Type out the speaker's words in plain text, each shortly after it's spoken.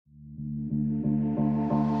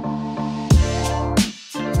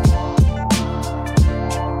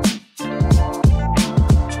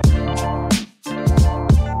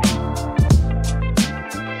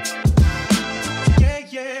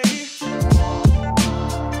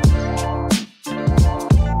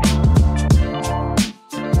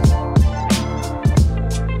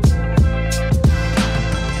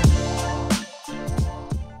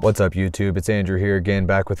What's up YouTube? It's Andrew here again,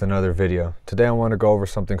 back with another video. Today I want to go over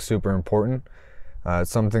something super important.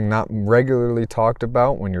 It's something not regularly talked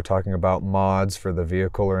about when you're talking about mods for the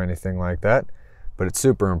vehicle or anything like that, but it's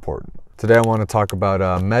super important. Today I want to talk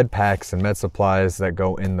about med packs and med supplies that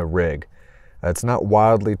go in the rig. It's not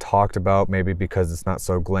wildly talked about, maybe because it's not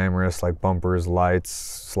so glamorous, like bumpers, lights,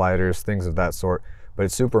 sliders, things of that sort, but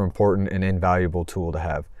it's super important and invaluable tool to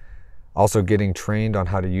have. Also, getting trained on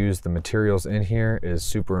how to use the materials in here is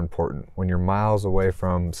super important. When you're miles away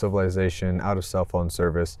from civilization, out of cell phone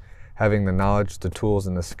service, having the knowledge, the tools,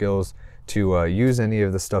 and the skills to use any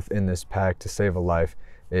of the stuff in this pack to save a life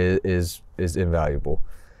is invaluable.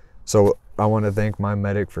 So I want to thank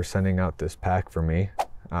MyMedic for sending out this pack for me.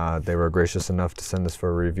 They were gracious enough to send this for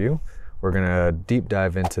a review. We're going to deep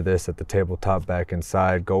dive into this at the tabletop back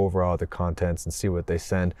inside, go over all the contents and see what they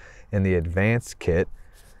send in the advanced kit.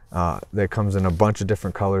 That comes in a bunch of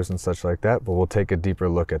different colors and such like that, but we'll take a deeper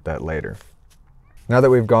look at that later. Now that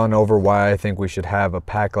we've gone over why I think we should have a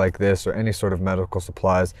pack like this or any sort of medical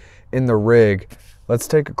supplies in the rig, let's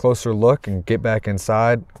take a closer look and get back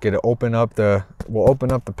inside, we'll open up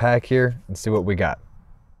the pack here and see what we got.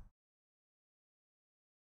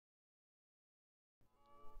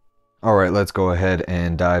 All right, let's go ahead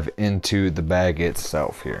and dive into the bag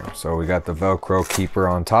itself here. So we got the Velcro keeper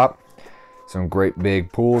on top. Some great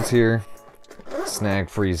big pulls here,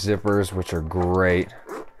 snag-free zippers, which are great.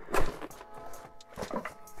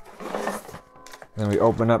 Then we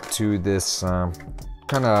open up to this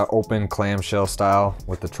kind of open clamshell style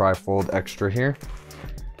with the trifold extra here.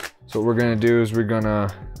 So what we're gonna do is we're gonna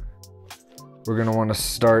want to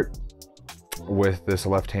start with this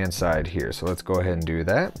left-hand side here. So let's go ahead and do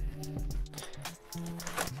that.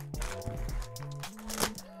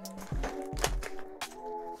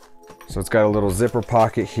 So it's got a little zipper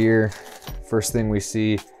pocket here. First thing we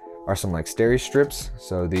see are some like steri strips.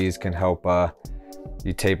 So these can help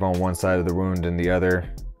you tape on one side of the wound and the other,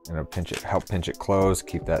 and it'll help pinch it closed,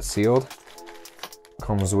 keep that sealed.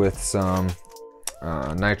 Comes with some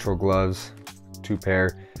nitrile gloves, 2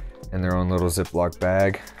 pair, and their own little Ziploc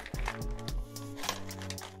bag.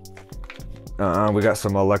 We got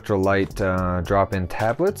some electrolyte drop-in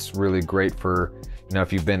tablets, really great for, you know,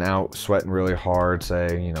 if you've been out sweating really hard,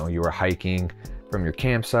 say, you know, you were hiking from your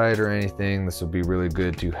campsite or anything, this would be really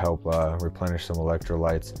good to help replenish some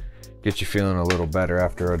electrolytes, get you feeling a little better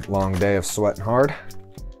after a long day of sweating hard.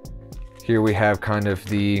 Here we have kind of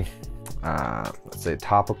the, let's say,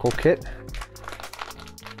 topical kit.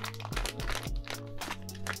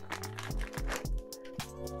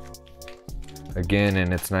 Again,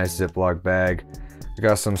 in its nice Ziploc bag. We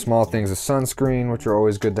got some small things of sunscreen, which are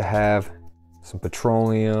always good to have. Some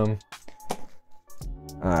petroleum,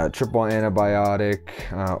 triple antibiotic,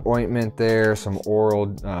 ointment there, some oral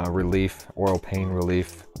pain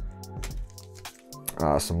relief,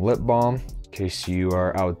 some lip balm in case you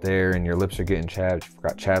are out there and your lips are getting chapped, you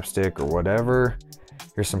forgot chapstick or whatever.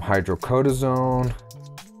 Here's some hydrocortisone.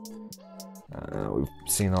 We've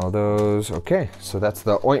seen all those. Okay, so that's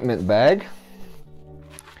the ointment bag.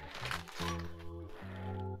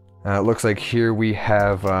 It looks like here we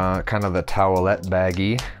have kind of the towelette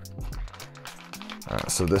baggie.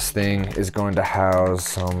 So this thing is going to house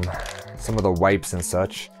some of the wipes and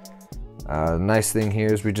such. The nice thing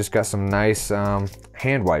here is we just got some nice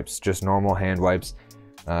hand wipes, just normal hand wipes.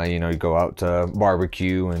 You know, you go out to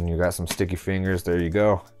barbecue and you got some sticky fingers, there you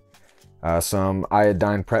go. Some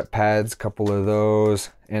iodine prep pads, a couple of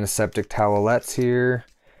those. Antiseptic towelettes here.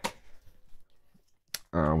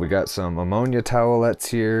 We got some ammonia towelettes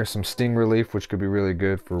here, some sting relief, which could be really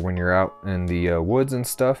good for when you're out in the woods and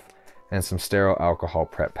stuff, and some sterile alcohol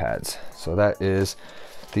prep pads. So that is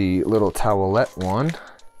the little towelette one.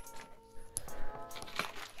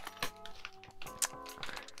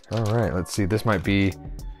 All right, let's see. This might be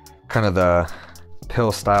kind of the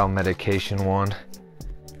pill style medication one.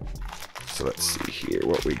 So let's see here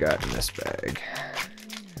what we got in this bag.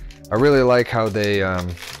 I really like how they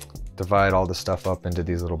divide all the stuff up into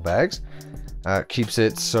these little bags. Keeps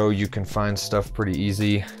it so you can find stuff pretty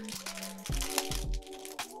easy.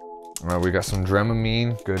 We got some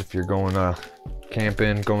Dramamine, good if you're going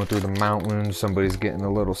camping, going through the mountains, somebody's getting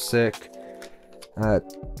a little sick.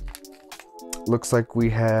 Looks like we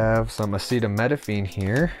have some acetaminophen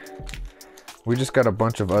here. We just got a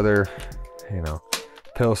bunch of other, you know,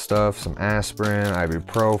 pill stuff, some aspirin,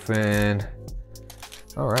 ibuprofen.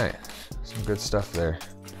 All right, some good stuff there.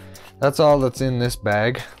 That's all that's in this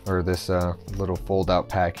bag, or this little fold out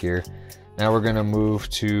pack here. Now we're gonna move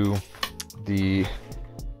to the,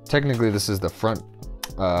 technically this is the front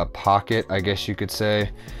pocket, I guess you could say.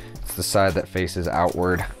 It's the side that faces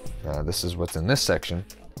outward. This is what's in this section.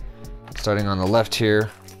 Starting on the left here,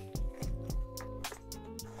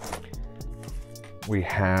 we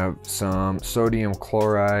have some sodium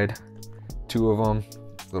chloride, 2 of them,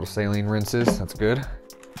 little saline rinses, that's good.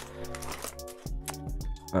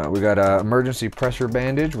 We got an emergency pressure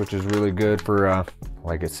bandage, which is really good for,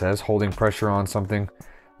 like it says, holding pressure on something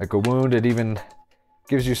like a wound. It even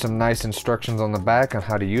gives you some nice instructions on the back on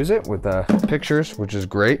how to use it with pictures, which is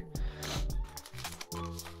great.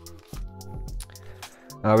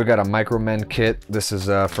 We got a micromend kit. This is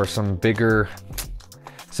for some bigger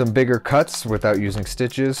cuts without using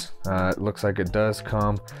stitches. It looks like it does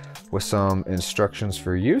come with some instructions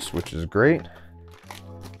for use, which is great.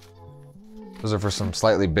 Those are for some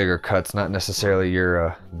slightly bigger cuts, not necessarily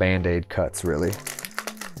your Band-Aid cuts, really.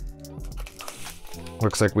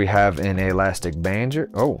 Looks like we have an elastic bandage.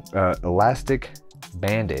 Elastic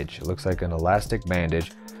bandage. It looks like an elastic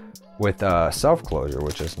bandage with self-closure,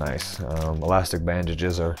 which is nice. Elastic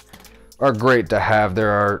bandages are great to have.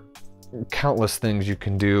 There are countless things you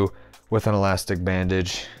can do with an elastic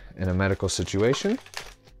bandage in a medical situation.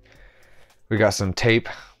 We got some tape.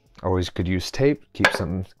 Always could use tape, keep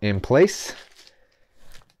something in place.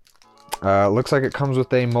 Looks like it comes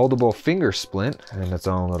with a moldable finger splint in its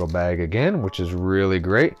own little bag again, which is really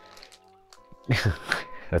great.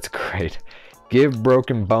 That's great. Give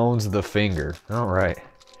broken bones the finger. All right.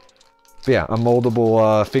 But yeah, a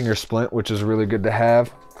moldable finger splint, which is really good to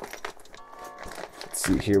have. Let's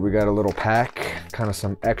see here, we got a little pack, kind of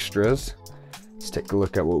some extras. Let's take a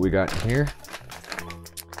look at what we got in here.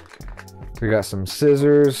 We got some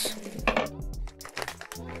scissors.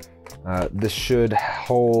 This should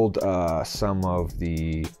hold some of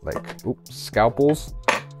the scalpels.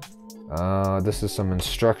 This is some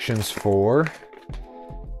instructions for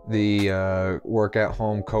the work at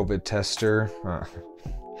home COVID tester.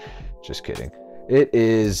 Just kidding. It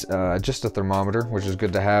is just a thermometer, which is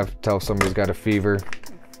good to have. Tell if somebody's got a fever.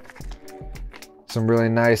 Some really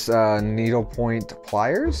nice needle point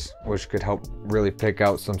pliers, which could help really pick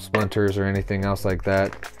out some splinters or anything else like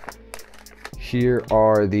that. Here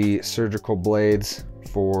are the surgical blades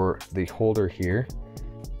for the holder here.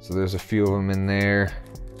 So there's a few of them in there.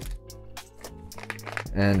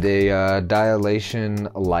 And a dilation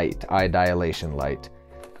light, eye dilation light.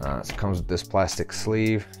 So it comes with this plastic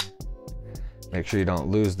sleeve. Make sure you don't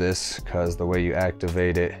lose this, because the way you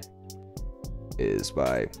activate it is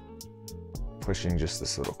by pushing just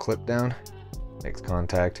this little clip down. Makes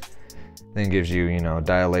contact. Then gives you,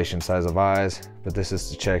 dilation size of eyes. But this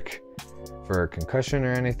is to check for a concussion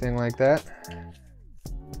or anything like that.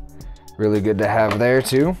 Really good to have there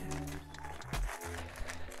too.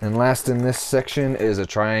 And last in this section is a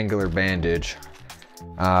triangular bandage.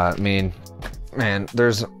 Man,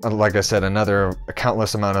 there's, like I said, a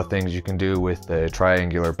countless amount of things you can do with a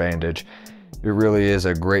triangular bandage. It really is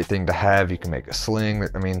a great thing to have. You can make a sling.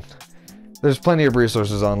 I mean, there's plenty of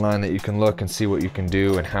resources online that you can look and see what you can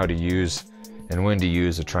do and how to use and when to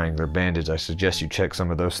use a triangular bandage. I suggest you check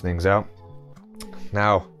some of those things out.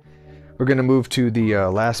 Now, we're gonna move to the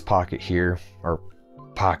last pocket here, or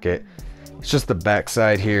pocket. It's just the back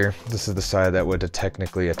side here. This is the side that would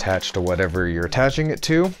technically attach to whatever you're attaching it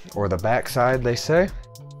to, or the back side, they say.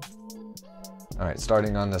 All right,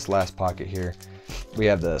 starting on this last pocket here, we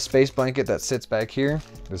have the space blanket that sits back here.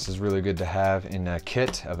 This is really good to have in a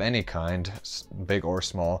kit of any kind, big or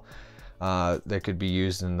small. That could be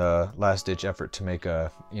used in the last ditch effort to make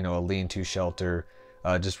a lean-to shelter,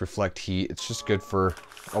 just reflect heat. It's just good for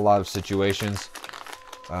a lot of situations.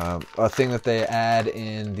 A thing that they add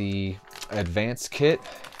in the advanced kit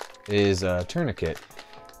is a tourniquet.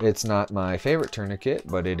 It's not my favorite tourniquet,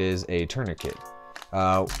 but it is a tourniquet.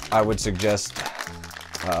 I would suggest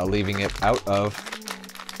leaving it out of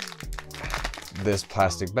this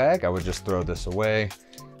plastic bag. I would just throw this away.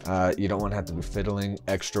 You don't want to have to be fiddling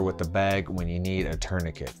extra with the bag when you need a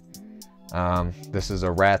tourniquet. This is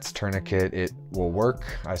a rat's tourniquet. It will work.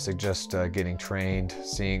 I suggest getting trained,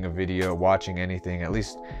 seeing a video, watching anything, at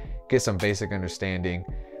least get some basic understanding.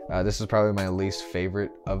 This is probably my least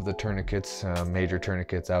favorite of the tourniquets, major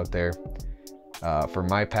tourniquets out there. For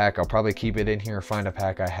my pack, I'll probably keep it in here or find a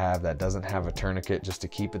pack I have that doesn't have a tourniquet just to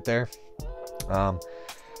keep it there.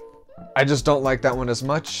 I just don't like that one as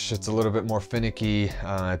much. It's a little bit more finicky.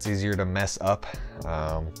 It's easier to mess up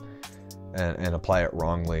and apply it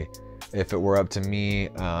wrongly. If it were up to me,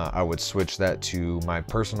 I would switch that to my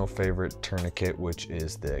personal favorite tourniquet, which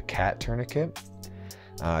is the cat tourniquet.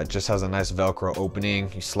 It just has a nice Velcro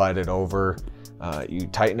opening. You slide it over, you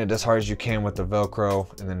tighten it as hard as you can with the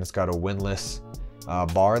Velcro, and then it's got a windlass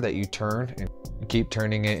bar that you turn, and you keep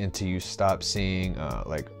turning it until you stop seeing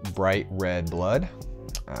like bright red blood.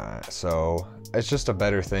 So it's just a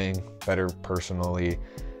better thing, better personally.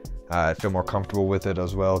 I feel more comfortable with it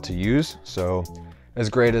as well to use. So as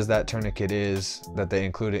great as that tourniquet is that they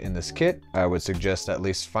include it in this kit, I would suggest at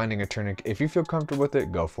least finding a tourniquet. If you feel comfortable with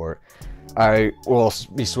it, go for it. I will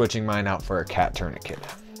be switching mine out for a cat tourniquet,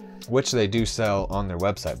 which they do sell on their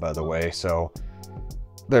website, by the way. So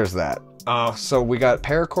there's that. So we got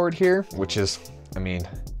paracord here, which is, I mean,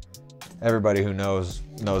 everybody who knows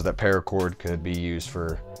that paracord could be used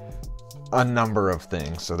for a number of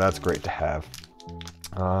things. So that's great to have.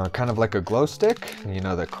 Kind of like a glow stick, you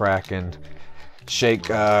know, the crack and shake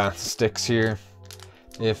sticks here.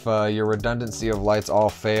 If your redundancy of lights all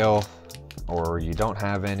fail, or you don't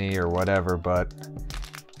have any or whatever, but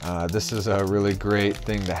this is a really great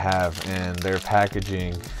thing to have, and their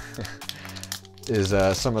packaging is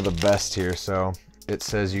some of the best here. So it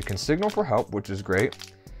says you can signal for help, which is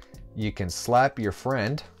great. You can slap your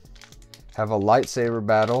friend, have a lightsaber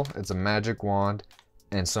battle, it's a magic wand,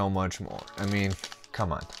 and so much more. I mean,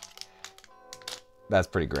 come on. That's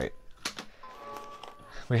pretty great.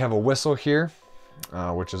 We have a whistle here,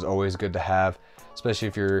 which is always good to have, especially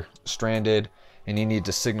if you're stranded and you need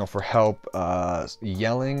to signal for help.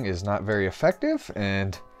 Yelling is not very effective,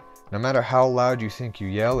 and no matter how loud you think you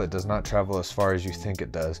yell, it does not travel as far as you think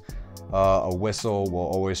it does. A whistle will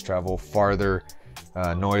always travel farther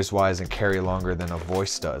noise-wise and carry longer than a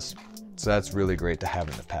voice does. So that's really great to have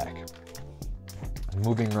in the pack.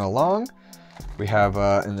 Moving along, we have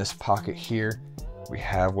in this pocket here, we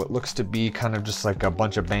have what looks to be kind of just like a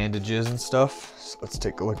bunch of bandages and stuff. So let's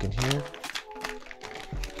take a look in here.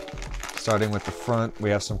 Starting with the front, we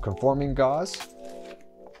have some conforming gauze.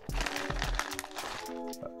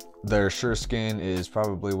 Their Sureskin is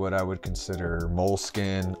probably what I would consider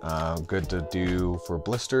moleskin, good to do for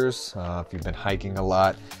blisters. If you've been hiking a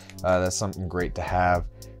lot, that's something great to have.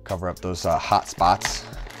 Cover up those hot spots.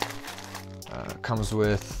 Comes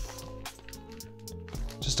with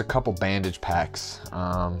just a couple bandage packs.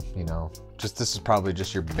 You know, this is probably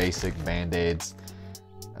just your basic band-aids.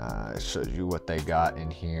 It shows you what they got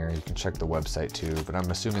in here. You can check the website too, but I'm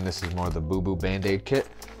assuming this is more the boo-boo band-aid kit.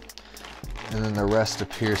 And then the rest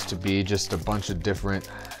appears to be just a bunch of different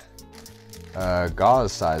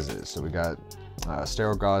gauze sizes. So we got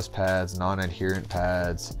sterile gauze pads, non-adherent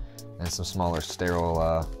pads, and some smaller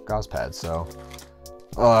sterile gauze pads. So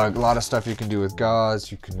a lot of stuff you can do with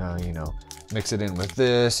gauze. You can, you know, mix it in with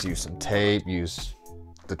this, use some tape, use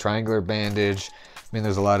the triangular bandage. I mean,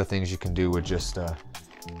 there's a lot of things you can do with just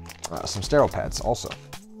some sterile pads also.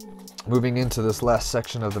 Moving into this last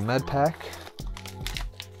section of the med pack.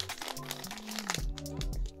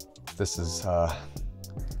 This is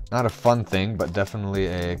not a fun thing, but definitely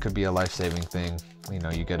it could be a life-saving thing. You know,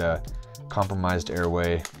 you get a compromised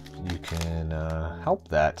airway, you can help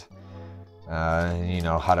that. You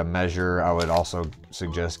know, how to measure. I would also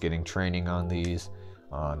suggest getting training on these,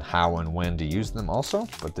 on how and when to use them also,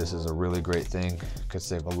 but this is a really great thing, could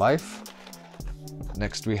save a life.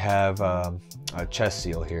 Next we have a chest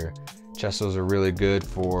seal here. Chest seals are really good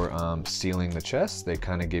for sealing the chest. They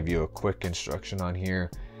kind of give you a quick instruction on here,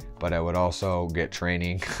 but I would also get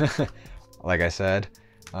training, like I said,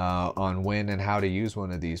 on when and how to use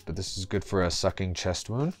one of these, but this is good for a sucking chest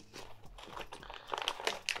wound.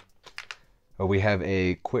 We have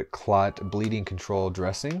a quick clot bleeding control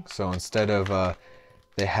dressing. So instead of,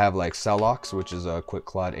 they have like Celox, which is a quick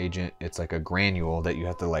clot agent. It's like a granule that you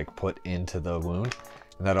have to like put into the wound,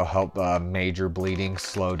 and that'll help major bleeding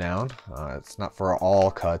slow down. It's not for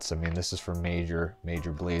all cuts. I mean, this is for major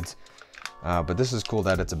bleeds. But this is cool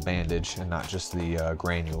that it's a bandage and not just the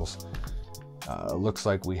granules. Looks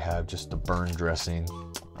like we have just a burn dressing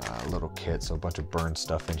little kit, so a bunch of burn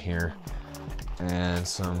stuff in here, and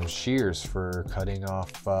some shears for cutting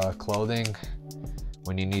off clothing.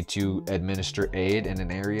 When you need to administer aid in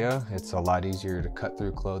an area, it's a lot easier to cut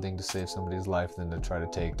through clothing to save somebody's life than to try to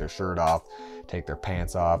take their shirt off, take their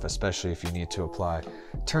pants off, especially if you need to apply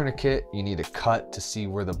tourniquet. You need a cut to see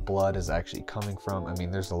where the blood is actually coming from. I mean,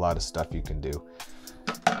 there's a lot of stuff you can do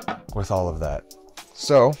with all of that.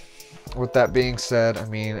 So with that being said, I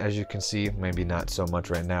mean, as you can see, maybe not so much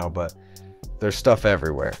right now, but there's stuff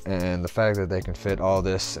everywhere. And the fact that they can fit all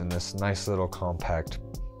this in this nice little compact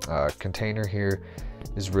container here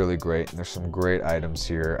is really great. And there's some great items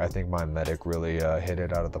here. I think MyMedic really hit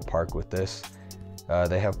it out of the park with this.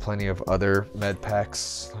 They have plenty of other med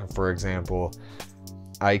packs. For example,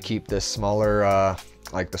 I keep this smaller,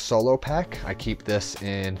 like the solo pack. I keep this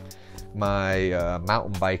in my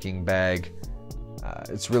mountain biking bag.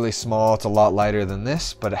 It's really small. It's a lot lighter than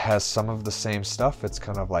this, but it has some of the same stuff. It's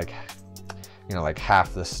kind of like you know, like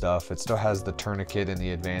half the stuff. It still has the tourniquet and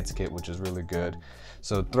the advanced kit, which is really good.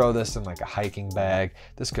 So throw this in like a hiking bag.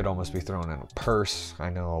 This could almost be thrown in a purse. I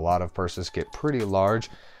know a lot of purses get pretty large.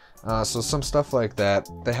 So some stuff like that.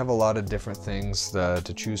 They have a lot of different things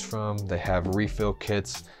to choose from. They have refill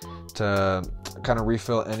kits to kind of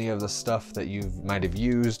refill any of the stuff that you might have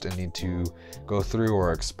used and need to go through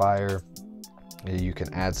or expire. You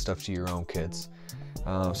can add stuff to your own kits.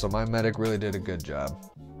 So MyMedic really did a good job.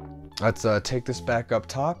 Let's take this back up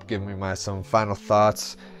top, give me some final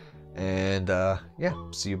thoughts, and yeah,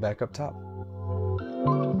 see you back up top.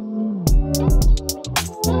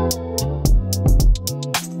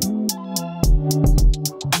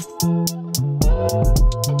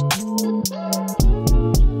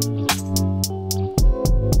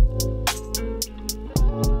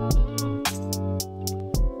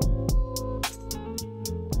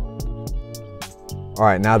 All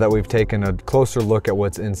right, now that we've taken a closer look at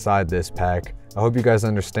what's inside this pack, I hope you guys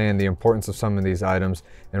understand the importance of some of these items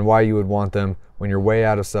and why you would want them when you're way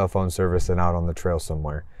out of cell phone service and out on the trail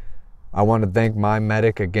somewhere. I want to thank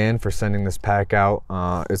MyMedic again for sending this pack out.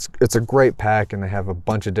 It's a great pack and they have a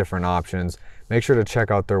bunch of different options. Make sure to check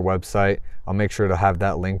out their website. I'll make sure to have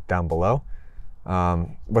that link down below.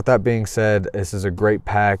 With that being said, this is a great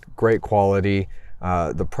pack, great quality.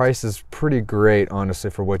 The price is pretty great, honestly,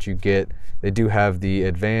 for what you get. They do have the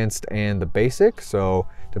advanced and the basic, so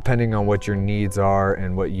depending on what your needs are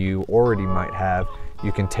and what you already might have,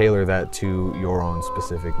 you can tailor that to your own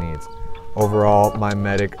specific needs. Overall,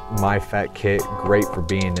 MyMedic MyFAK kit, great for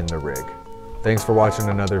being in the rig. Thanks for watching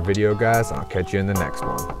another video, guys, and I'll catch you in the next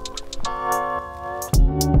one.